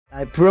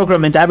I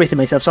programmed everything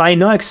myself, so I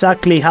know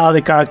exactly how the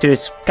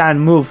characters can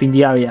move in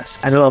the areas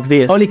and all of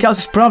this. Only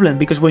causes problem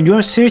because when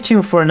you're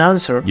searching for an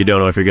answer, you don't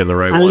know if you're getting the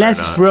right one unless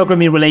it's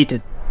programming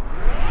related.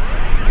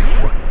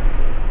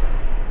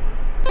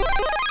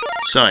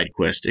 Side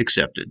quest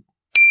accepted.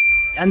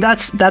 And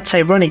that's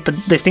ironic, but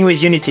the thing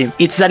with Unity,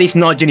 it's that it's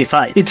not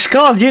unified. It's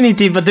called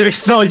Unity, but there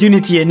is no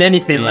Unity in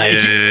anything. Like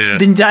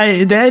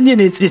the engine,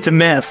 it's a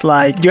mess.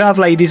 Like you have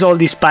like all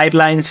these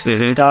pipelines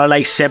that are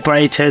like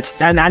separated,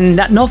 and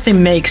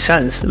nothing makes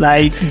sense.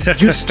 Like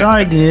you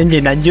start the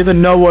engine and you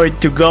don't know where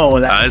to go.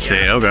 Like, I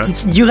see. Okay.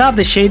 You have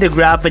the shader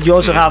graph, but you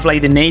also have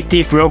like the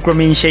native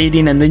programming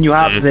shading, and then you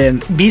have the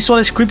visual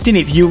scripting.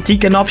 If you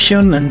tick an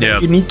option, and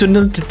you need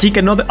to tick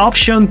another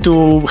option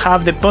to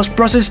have the post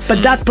process,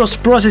 but that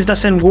post process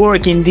doesn't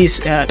work in this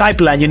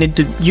pipeline. You need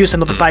to use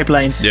another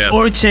pipeline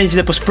or change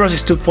the post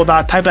process for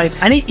that pipeline,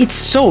 and it's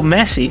so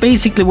messy.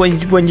 Basically,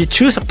 when you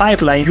choose a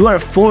pipeline, you are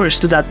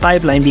forced to that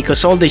pipeline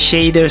because all the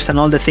shaders and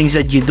all the things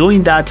that you do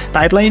in that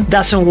pipeline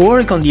doesn't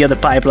work on the other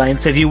pipeline.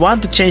 So if you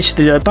want to change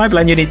the other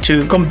pipeline, you need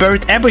to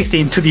convert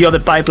everything to the other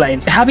pipeline.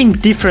 Having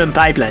different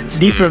pipelines,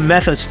 different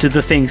methods to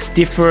do things,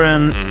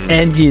 different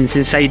engines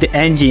inside the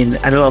engine,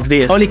 and all of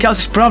this only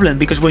causes problem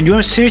because when you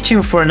are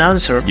searching for an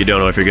answer, you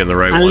don't know if you're getting the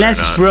right one unless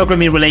it's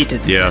programming related.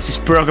 It's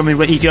programming.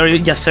 If you're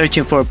just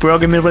searching for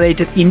programming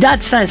related, in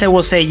that sense, I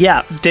will say,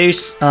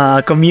 there's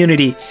a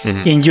community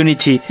in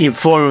Unity, in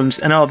forums,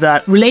 and all of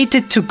that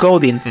related to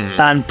coding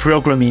and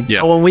programming.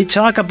 When we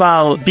talk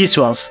about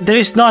visuals, there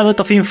is not a lot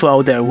of info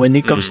out there when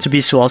it comes to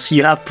visuals.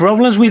 You have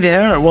problems with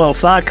hair. Well,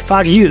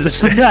 fuck you.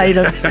 I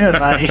don't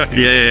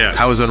care.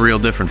 How is Unreal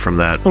different from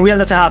that? Unreal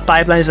doesn't have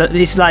pipelines.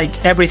 It's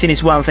like everything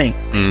is one thing.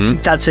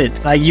 That's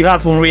it. Like you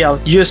have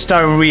Unreal, you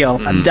start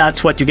Unreal, and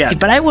that's what you get.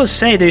 But I will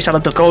say there is a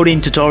lot of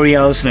coding tutorials,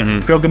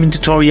 programming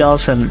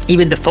tutorials, and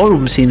even the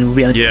forums in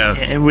Unreal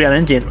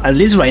Engine. At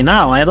least right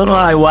now, I don't know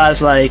how it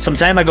was like some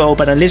time ago,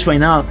 but at least right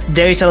now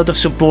there is a lot of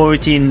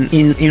support in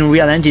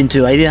Unreal Engine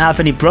too. I didn't have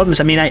any problems.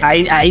 I mean,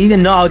 I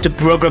didn't know how to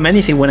program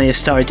anything when I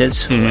started.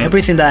 So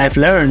everything that I've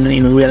learned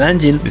in Unreal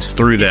Engine is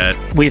through that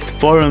with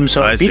forums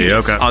or I see.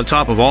 videos. Okay. On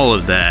top of all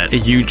of that,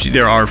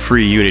 there are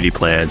free Unity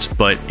plans,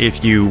 but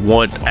if you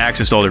want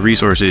access to all the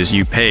resources,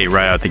 you pay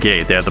right out the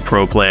gate. They have the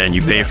Pro plan,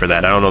 you pay for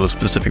that. I don't know the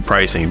specific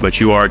pricing, but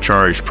you are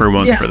charged per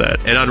month for that.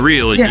 And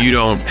Unreal, you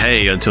don't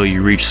pay until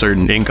you reach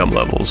certain income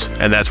levels,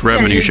 and that's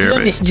revenue share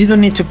based. You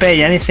don't need to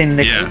pay anything.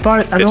 The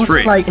part, and it's also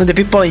free. like the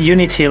people in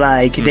Unity,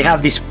 like they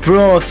have this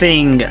Pro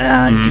thing,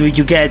 and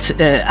you get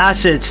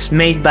assets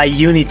made by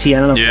Unity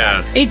and all of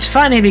that. It's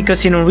funny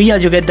because in Unreal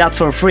you get that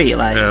for free,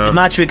 like the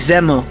Matrix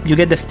demo. You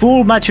get the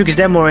full Matrix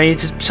demo.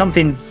 It's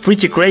something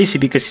pretty crazy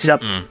because it's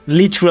a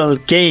literal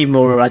game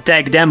or a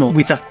tech demo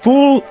with a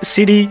full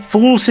city,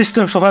 full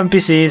system of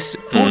NPCs,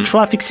 full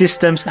traffic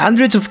systems,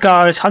 hundreds of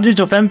cars, hundreds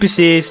of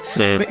NPCs,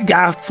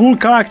 full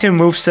character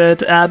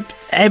moveset,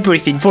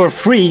 everything for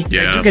free.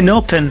 You can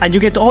open and you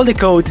get all the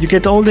code, you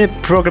get all the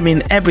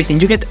programming, everything.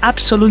 You get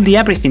absolutely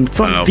everything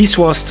from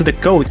visuals to the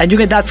code, and you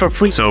get that for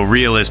free. So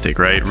realistic,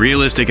 right?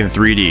 Realistic in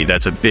 3D,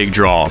 that's a big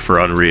draw for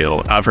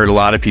Unreal. I've heard a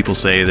lot of people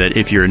say that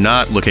if you're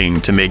not looking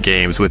to make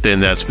games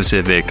within that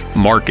specific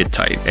market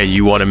type and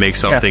you want to make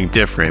something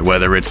different,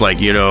 whether it's like,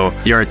 you know,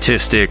 the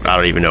artistic, I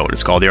don't even know what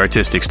it's called, the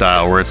artistic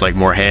style where it's like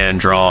more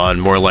hand-drawn,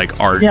 more like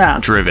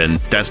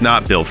art-driven, that's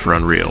not built for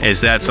Unreal.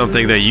 Is that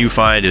something that you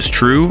find is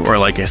true? Or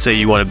like,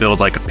 say you want to build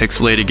like a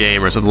pixelated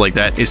game or something like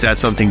that, is that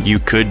something you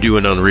could do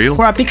in Unreal?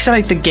 For a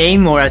pixelated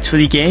game or a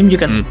 2D game, you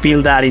can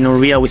build that in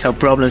Unreal without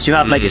problems. You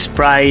have like a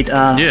sprite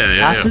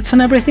assets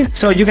and everything.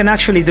 So you can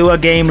actually do a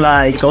game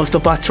like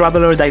Octopath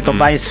Traveler that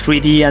combines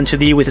 3D and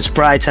 2D with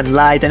sprites and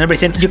light and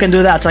everything. You can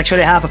do that.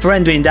 Actually, I have a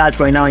friend doing that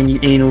right now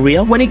in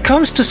Unreal. When it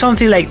comes to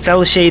something like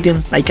cel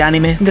shading, like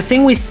anime, the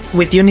thing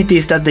with Unity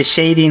is that the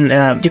shading,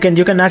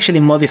 you can actually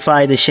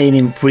modify the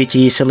shading pretty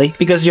easily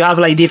because you have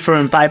like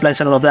different pipelines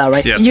and all of that,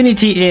 right?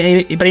 Unity,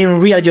 but in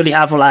Unreal you only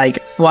have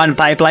like one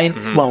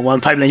pipeline. Well,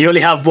 one pipeline. You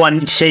only have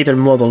one shader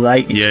model,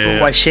 right? It's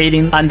forward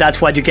shading, and that's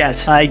what you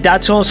get. Like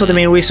that's also the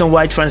main reason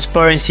why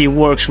transparency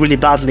works really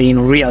badly in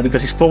Unreal,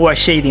 because it's forward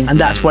shading, and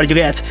that's what you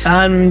get.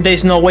 And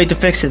there's no way to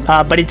fix it.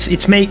 But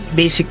it's made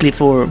basically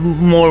for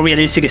more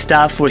realistic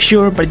stuff for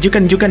sure. But you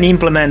can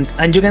implement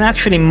and you can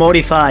actually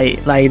modify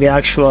like the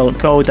actual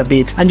code a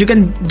bit, and you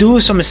can do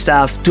some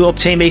stuff to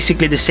obtain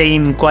basically the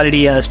same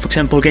quality as, for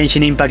example,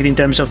 Genshin Impact in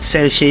terms of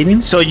cel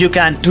shading. So you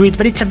can do it,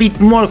 but it's a bit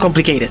more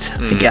complicated,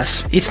 I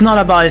guess. It's not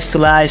about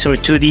stylized or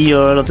 2D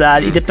or all of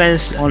that. It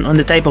depends on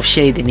the type of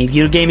shading. If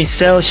your game is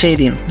cel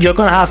shading, you're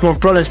gonna have more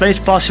problems, but it's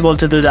possible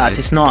to do that.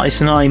 It's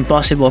not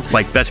impossible.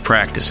 Like best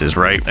practices,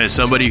 right? As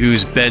somebody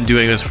who's been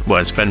doing this,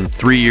 it's been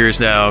 3 years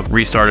now,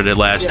 restarted it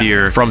last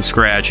year from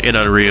scratch in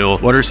Unreal,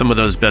 what are some of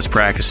those best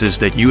practices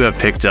that you have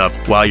picked up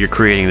while you're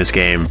creating this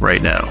game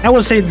right now? I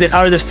would say the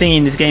hardest thing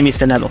in this game is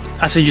the level.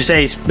 As you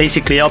say, it's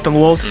basically open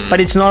world, but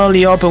it's not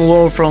only open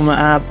world from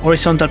a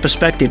horizontal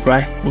perspective,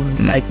 right?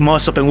 like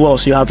most open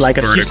worlds. You have like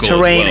a huge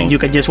terrain and you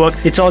can just walk.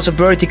 It's also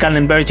vertical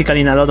and vertical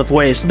in a lot of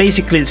ways.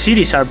 Basically, the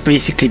cities are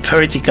basically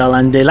vertical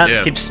and the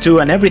landscapes too,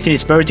 and everything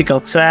is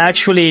vertical. So I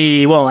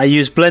actually, I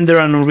use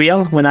Blender and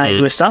Unreal when I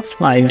do stuff.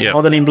 I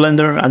model in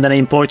Blender and then I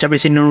import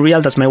everything in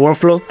Unreal. That's my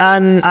workflow.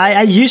 And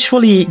I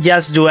usually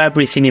just do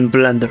everything in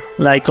Blender.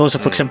 Like also,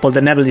 for example,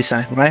 the level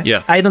design, right?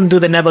 Yeah. I don't do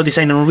the level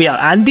design in Unreal.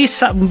 And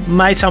this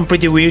might sound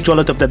pretty weird to a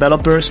lot of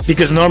developers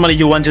because normally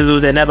you want to do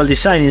the level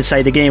design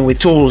inside the game with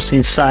tools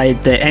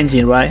inside the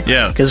engine, right?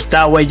 Yeah. Because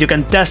that way you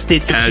can test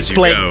it as you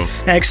play. go.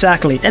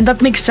 Exactly. And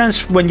that makes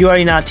sense when you are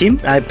in a team.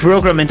 I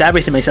programmed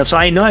everything myself, so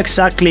I know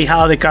exactly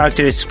how the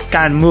characters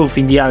can move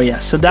in the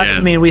area. So that's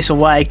the main reason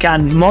why I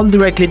can model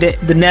directly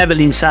the level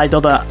inside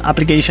other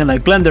application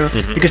like Blender,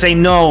 because I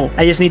know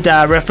I just need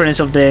a reference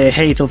of the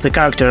height of the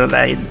character,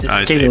 like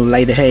the scale,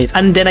 like the height,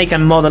 and then I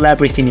can model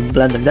everything in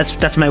Blender.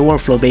 That's my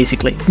workflow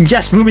basically.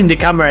 Just moving the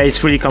camera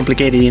is really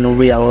complicated in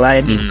Unreal,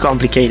 right?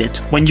 Complicated.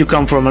 When you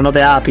come from another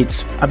app,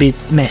 it's a bit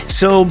meh.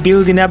 So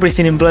building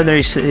everything in Blender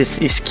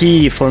is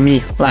key for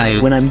me.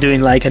 Like when I'm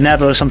doing like a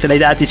level or something like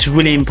that, it's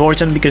really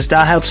important because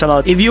that helps a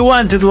lot. If you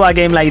want to do a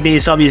game like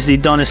this, obviously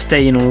don't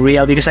stay in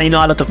Unreal, because I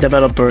know a lot of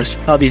developers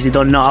obviously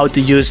don't know how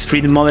to use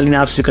 3D modeling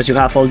apps because you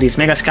have all these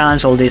mega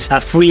scans, all these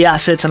free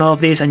assets and all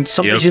of this, and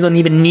sometimes you don't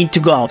even need to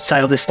go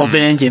outside of the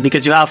engine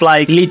because you have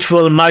like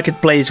literal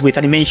marketplace with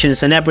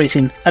animations and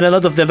everything, and a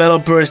lot of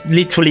developers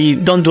literally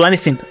don't do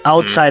anything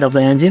outside of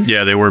the engine.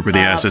 Yeah, they work with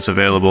the assets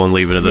available and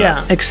leave it at that.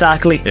 Yeah,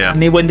 exactly. Yeah.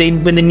 And when they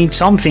need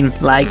something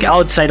like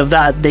outside of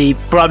that, they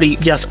probably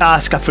just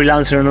ask a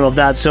freelancer and all of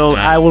that. So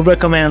I would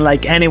recommend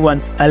like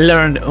anyone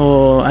learn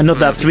or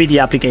another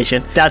 3D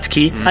application. That's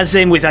key. And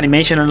same with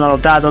animation and all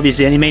of that.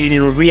 Obviously, animating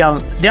in Unreal.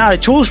 There are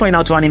tools right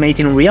now to animate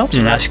in Unreal,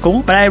 so that's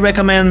cool. But I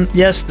recommend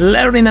just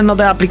learning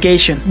another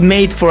application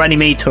made for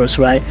animators,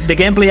 right? The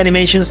gameplay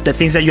animations, the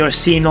things that you're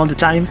seeing all the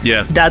time,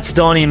 that's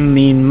done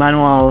in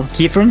manual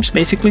keyframes,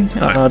 basically.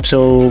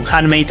 So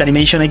handmade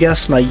animation, I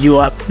guess. Like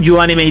you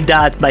animate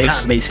that by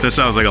hand, basically. This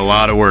sounds like a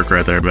lot of work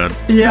right there, man.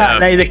 Yeah,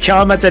 like the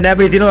helmet and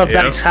everything, all of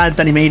that is hand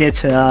animated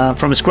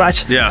from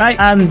scratch. Yeah. Right?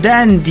 And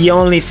then the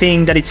only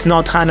thing that it's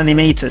not hand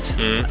animated,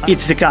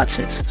 it's the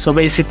cutscenes. So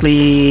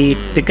basically,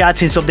 the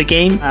cutscenes of the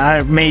game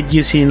are made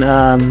using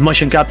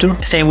motion capture.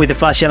 Same with the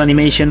facial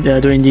animation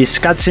during these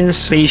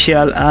cutscenes,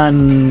 facial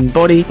and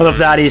body. All of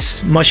that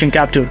is motion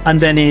capture, and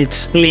then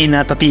it's clean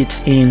up a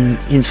bit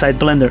inside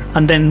Blender,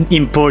 and then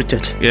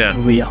imported. Yeah.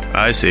 Real.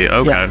 I see.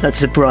 Okay. Yeah, that's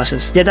the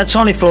process. Yeah, that's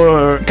only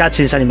for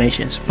cutscenes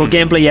animations. For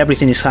gameplay,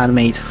 everything is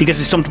handmade because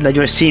it's something that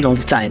you're seeing all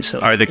the time. So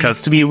are the it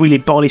needs to be really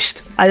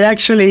polished. I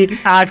actually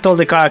act all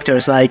the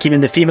characters, like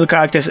even the female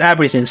characters,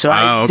 everything. So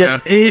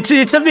it's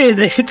a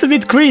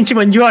bit cringy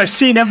when you are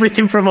seeing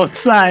everything from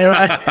outside,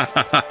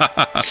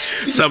 right?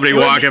 Somebody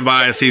walking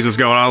by and sees what's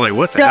going on, like,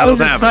 what the hell is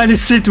happening? That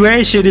was a funny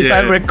situation if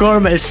I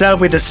record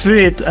myself with a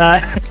suit.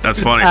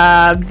 That's funny.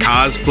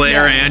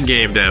 Cosplayer and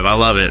game dev. I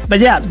love it. But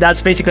yeah,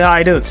 that's basically how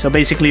I do. So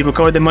basically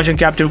record the motion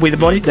capture with the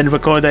body, then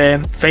record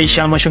the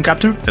facial motion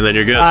capture. And then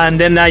you're good. And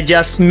then I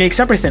just mix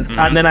everything.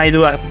 And then I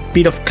do a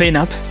bit of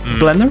cleanup in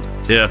Blender.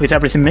 Yeah. With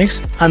everything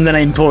mixed, and then I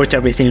import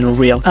everything in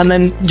Unreal, and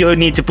then you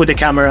need to put the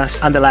cameras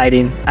and the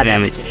lighting and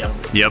everything.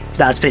 Yep.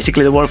 That's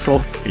basically the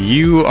workflow.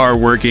 You are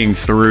working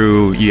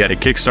through, you had a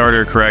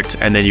Kickstarter, correct?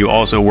 And then you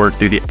also worked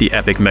through the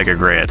Epic Mega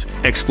Grant.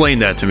 Explain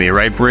that to me,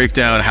 right? Break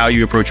down how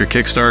you approach your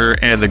Kickstarter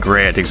and the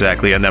grant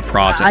exactly, and that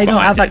process. I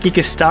don't have a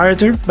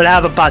Kickstarter, but I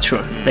have a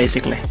Patreon,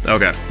 basically.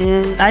 Okay.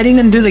 I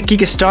didn't do the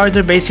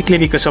Kickstarter basically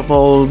because of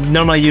all,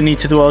 normally you need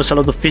to do also a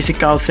lot of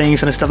physical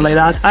things and stuff like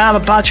that. I have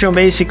a Patreon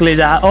basically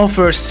that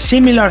offers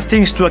similar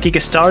things to a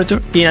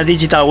Kickstarter in a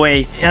digital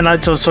way, and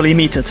it's also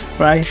limited,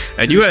 right?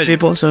 And you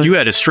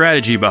had a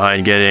strategy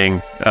behind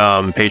getting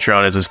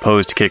Patreon as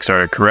opposed to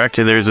Kickstarter, correct?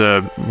 And there's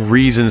a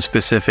reason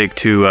specific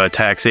to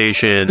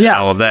taxation and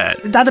all of that.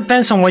 That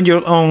depends on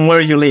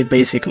where you live,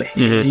 basically.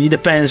 It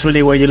depends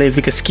really where you live,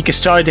 because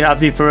Kickstarter have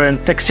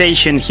different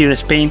taxation here in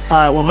Spain.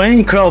 When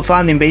in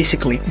crowdfunding,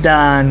 basically,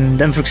 than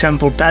for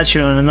example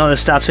Patreon and other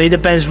stuff. So it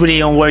depends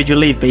really on where you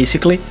live,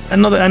 basically.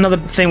 Another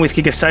thing with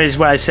Kickstarter is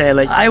where I say,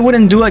 like, I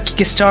wouldn't do a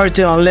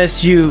Kickstarter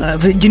unless you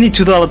need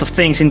to do a lot of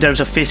things in terms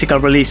of physical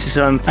releases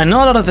and a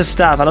lot of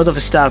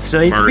stuff. So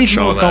it's a bit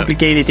more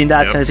complicated in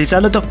that sense. It's a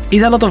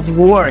lot of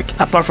work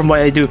apart from what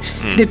I do.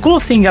 The cool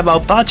thing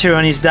about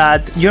Patreon is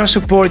that you're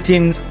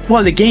supporting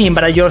the game,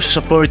 but you're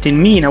also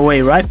supporting me in a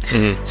way, right?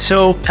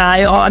 So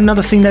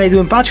another thing that I do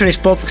in Patreon is,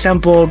 for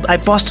example, I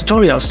post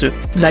tutorials too,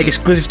 like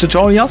exclusive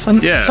tutorials,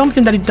 and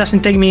something that it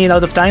doesn't take me a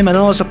lot of time, and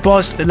I also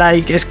post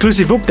like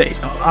exclusive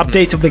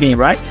updates of the game,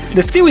 right?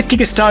 The thing with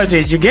Kickstarter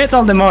is you get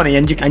all the money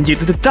and you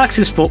do the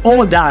taxes for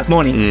all that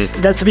money.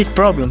 That's a big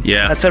problem.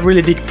 Yeah, that's a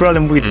really big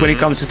problem with when it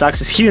comes to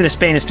taxes here in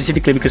Spain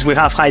specifically, because we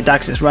have high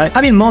taxes, right?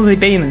 Having monthly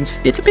payments,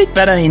 it's a bit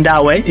better in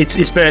that way.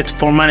 It's better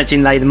for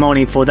managing like the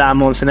money for that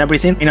month and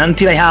everything. And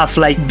until I have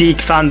like big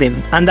funding,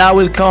 and that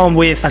will come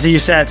with, as you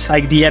said,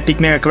 like the Epic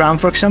Mega Grant,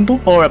 for example,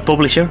 or a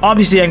publisher.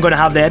 Obviously, I'm gonna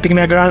have the Epic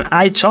Mega Grant.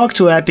 I talk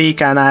to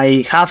Epic, and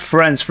I have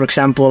friends, for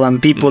example,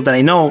 and people that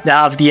I know that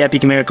have the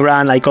Epic Mega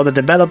Grant, like other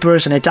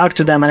developers, and I talk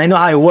to them, and I know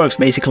how it works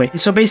basically.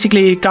 So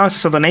basically, it counts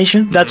as a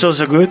donation. That's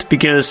also good,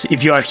 because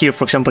if you are here,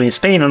 for example, in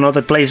Spain or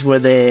another place where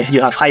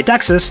you have high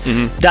taxes,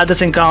 that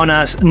doesn't count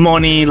as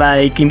money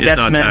like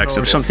investment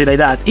or something like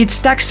that. It's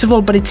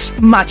taxable, but it's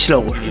much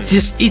lower.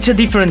 It's a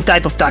different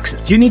type of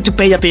taxes. You need to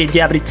pay a bit,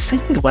 yeah, but I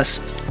think it was.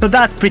 But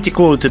that's pretty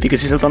cool too,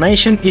 because it's a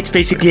donation. It's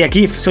basically a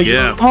gift, so you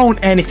don't own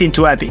anything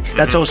to Epic.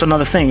 That's also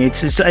another thing.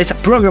 It's a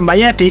program by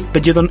Epic,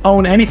 but you don't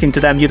own anything to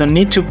them. You don't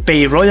need to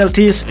pay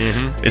royalties.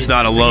 It's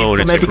not a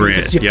loan, it's a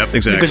grant. Yep,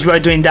 exactly. Because you are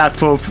doing that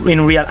for in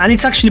Unreal, and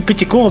it's actually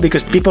pretty cool,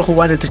 because people who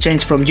wanted to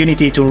change from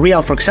Unity to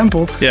Unreal, for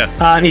example,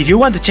 and if you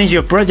want to change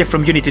your project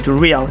from Unity to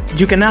Unreal,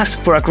 you can ask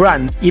for a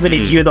grant, even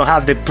if you don't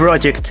have the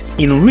project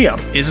in Unreal.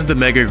 Isn't the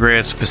Mega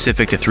Grant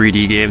specific to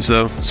 3D games,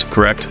 though? Is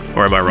correct,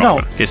 or am I wrong?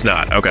 No, it's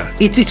not. Okay.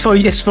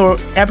 It's for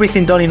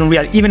everything done in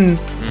Unreal, even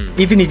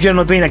if you're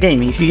not doing a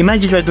game. If you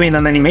imagine you're doing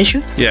an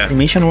animation,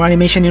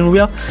 animation in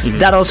Unreal,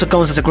 that also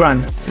counts as a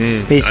grant.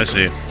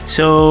 Basically. I see.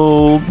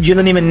 So it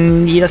doesn't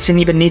even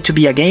need to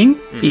be a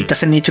game. It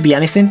doesn't need to be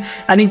anything,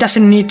 and it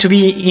doesn't need to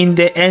be in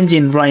the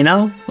engine right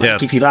now.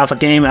 Like if you have a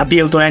game, a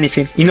build or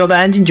anything, in the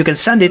engine, you can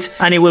send it,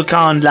 and it will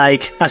count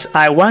like as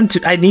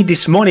I need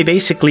this money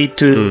basically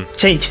to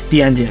change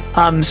the engine.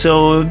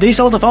 So there's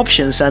a lot of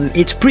options, and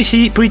it's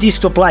pretty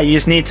easy to apply. You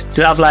just need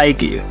to have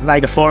like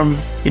a form.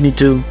 You need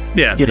to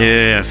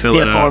fill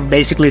it out. Form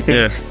basically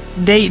thing.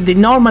 They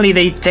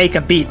normally take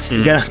a bit.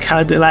 You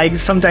gotta like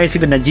sometimes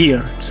even a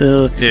year.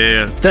 So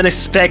don't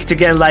expect to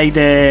get like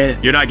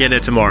you're not getting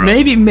it tomorrow.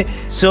 Maybe.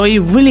 So it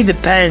really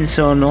depends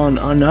on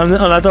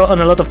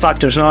a lot of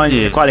factors, on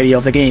the quality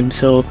of the game.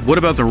 So what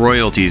about the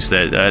royalties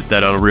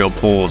that Unreal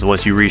pulls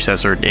once you reach that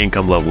certain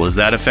income level? Is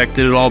that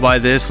affected at all by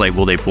this? Like,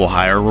 will they pull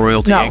higher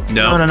royalty?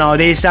 No.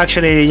 This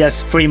actually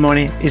just free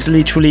money. It's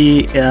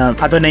literally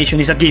a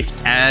donation. It's a gift.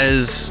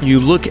 As you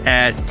look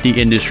at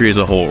the industry as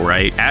a whole,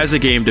 right? As a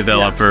game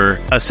developer.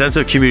 A sense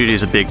of community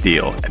is a big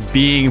deal.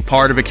 Being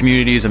part of a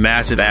community is a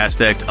massive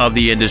aspect of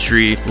the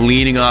industry.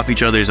 Leaning off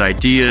each other's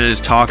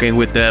ideas, talking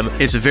with them,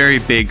 it's a very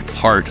big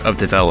part of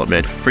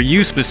development. For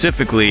you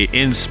specifically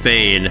in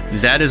Spain,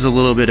 that is a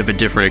little bit of a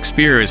different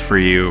experience for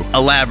you.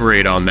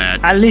 Elaborate on that.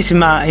 At least in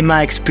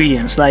my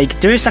experience, like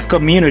there is a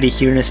community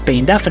here in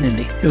Spain.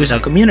 Definitely, there is a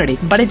community,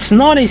 but it's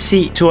not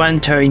easy to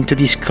enter into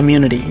this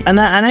community. And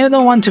I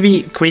don't want to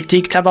be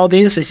critiqued about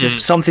this. It's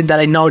just something that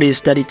I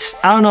noticed that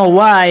I don't know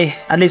why.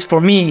 At least for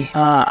me.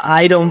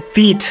 I don't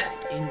fit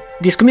in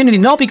this community,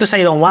 not because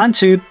I don't want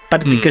to,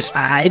 but because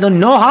I don't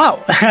know how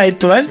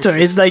to enter.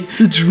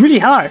 It's really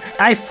hard.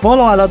 I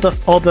follow a lot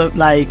of other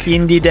like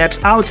indie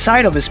devs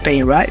outside of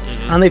Spain, right?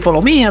 And they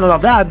follow me and all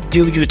of that.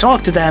 You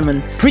talk to them,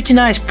 and pretty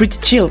nice, pretty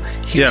chill.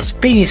 Here in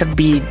Spain is a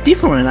bit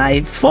different.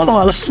 I follow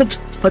a lot,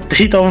 but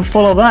they don't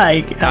follow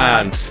back.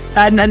 And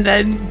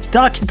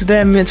talking to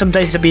them, and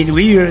sometimes it's a bit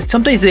weird.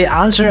 Sometimes they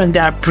answer and they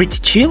are pretty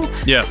chill.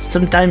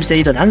 Sometimes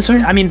they don't answer.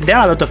 I mean, there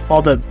are a lot of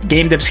other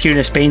game devs here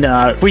in Spain that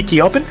are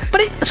pretty open.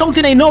 But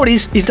something I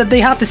noticed is that they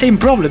have the same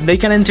problem. They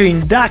can enter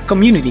in that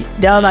community.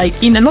 They are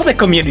like in another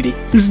community.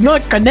 It's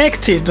not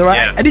connected,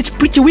 right? And it's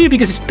pretty weird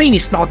because Spain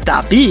is not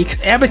that big.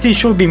 Everything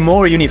should be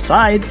more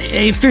unified.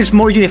 It feels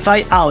more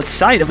unified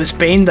outside of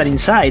Spain than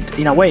inside,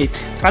 in a way.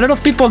 A lot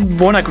of people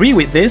won't agree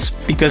with this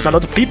because a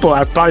lot of people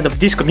are part of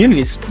these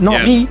communities.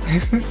 Not me.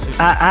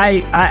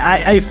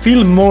 I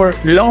feel more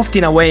loved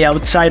in a way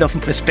outside of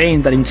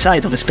Spain than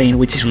inside of Spain,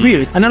 which is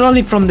weird. And not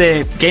only from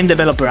the game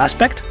developer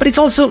aspect, but it's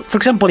also, for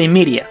example, in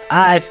media.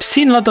 I've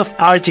seen a lot of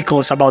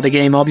articles about the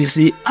game,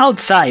 obviously,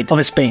 outside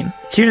of Spain.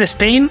 Here in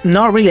Spain,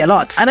 not really a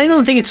lot. And I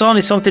don't think it's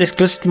only something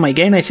exclusive to my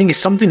game. I think it's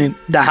something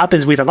that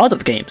happens with a lot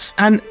of games.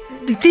 And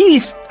the thing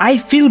is, I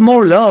feel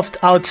more loved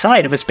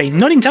outside of Spain.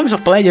 Not in terms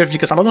of players,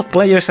 because a lot of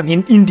players and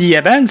in the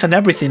events and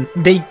everything,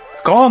 they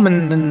come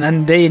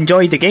and they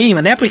enjoy the game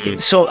and everything.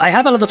 So I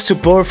have a lot of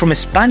support from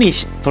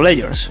Spanish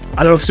players,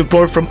 a lot of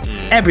support from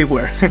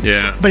everywhere.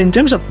 But in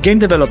terms of game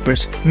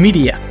developers,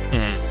 media,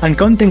 and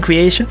content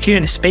creation here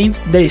in Spain,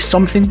 there is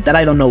something that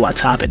I don't know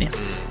what's happening.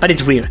 But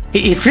it's weird.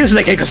 It feels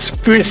like a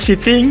conspiracy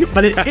thing,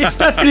 but it's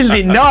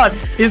definitely not.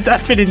 It's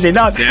definitely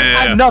not.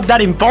 I'm not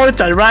that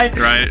important, right?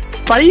 Right.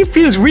 But it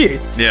feels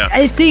weird. Yeah.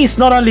 I think it's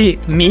not only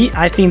me.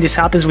 I think this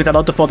happens with a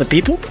lot of other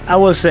people. I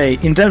will say,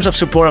 in terms of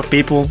support of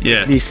people,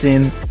 this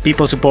thing,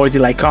 people support you,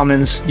 like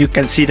comments. You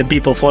can see the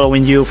people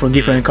following you from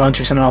different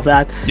countries and all of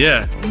that.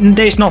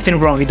 There's nothing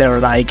wrong there.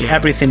 Like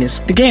everything is.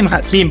 The game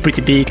has been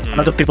pretty big. A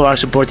lot of people are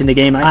supporting the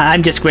game.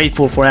 I'm just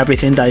grateful for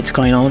everything that is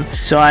going on.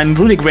 So I'm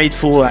really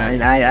grateful,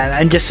 and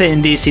I'm just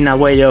saying this in a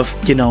way of,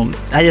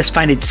 I just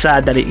find it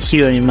sad that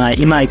here in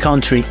my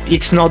country,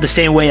 it's not the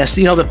same way as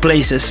in other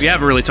places. We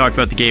haven't really talked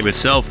about the game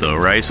itself, though,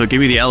 right? So give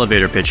me the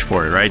elevator pitch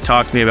for it, right?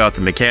 Talk to me about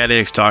the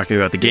mechanics, talk to me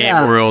about the game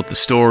world, the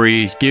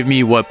story. Give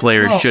me what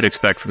players should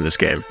expect from this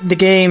game. The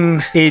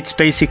game, it's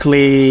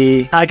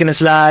basically hack and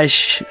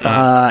slash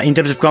in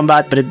terms of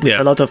combat, but with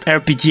a lot of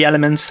RPG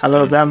elements, a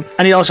lot of them.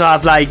 And it also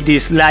have like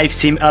these live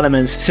sim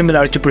elements,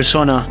 similar to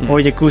Persona or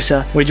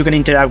Yakuza, where you can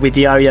interact with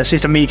the area. So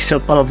it's a mix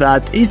of all of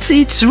that.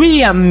 It's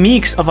really a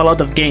mix of a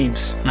lot of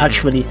games,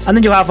 actually. And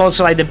then you have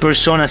also like the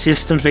Persona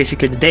systems,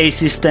 basically the day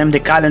system, the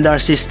calendar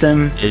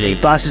system, the day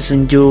passes,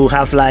 and you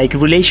have like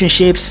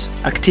relationships,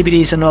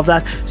 activities, and all of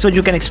that. So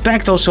you can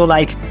expect also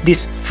like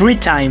this free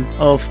time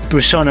of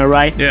Persona,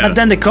 right? Yeah. But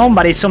then the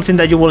combat is something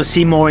that you will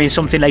see more in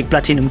something like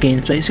Platinum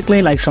games,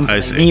 basically, like something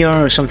like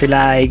Nier or something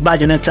like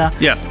Bayonetta.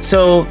 Yeah.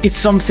 So it's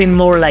something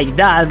more like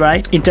that,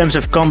 right, in terms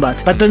of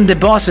combat. But then the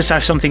bosses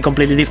are something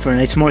completely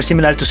different. It's more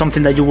similar to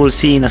something that you will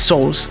see in a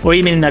Souls or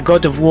even in a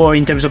God of War,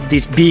 in terms of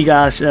these big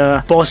ass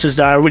bosses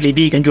that are really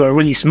big and you are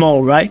really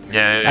small, right?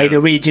 Yeah. Like the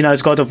original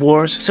God of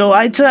Wars. So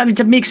it's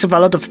a mix of a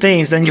lot of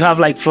things. Then you have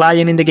like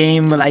flying in the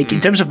game. Like in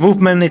terms of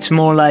movement, it's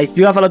more like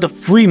you have a lot of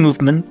free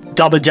movement,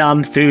 double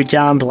jump, through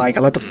jump, like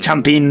a lot of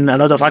jumping, a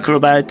lot of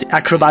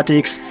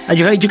acrobatics, and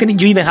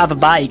you even have a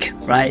bike,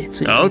 right?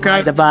 So you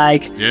ride the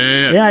bike.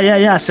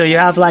 Yeah. So you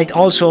have like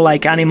also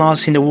like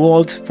animals in the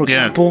world, for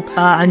example,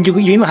 and you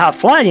even have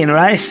flying,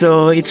 right?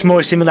 So it's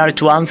more similar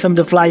to Anthem,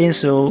 the flying.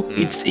 So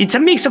it's a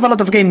mix of a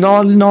lot of games,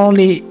 not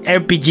only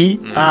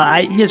RPG.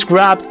 I just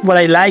grab what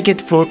I like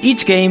it for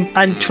each game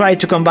and try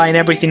to combine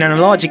everything in a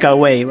logical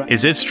way, right?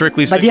 Is it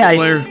strictly single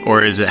player,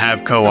 or is it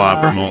have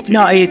co-op or multi?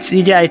 No, it's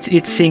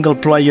single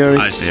player.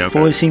 I see. Okay.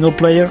 Fully single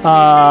player.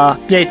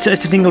 It's a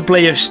single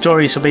player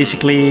story. So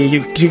basically,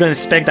 you can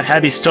expect a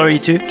heavy story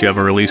too. Do you have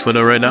a release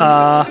window right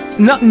now?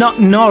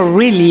 Not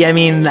really. I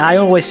mean, I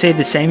always say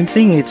the same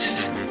thing.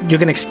 You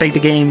can expect the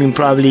game in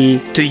probably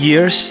 2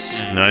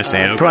 years. I see.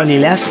 Okay. Probably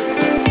less.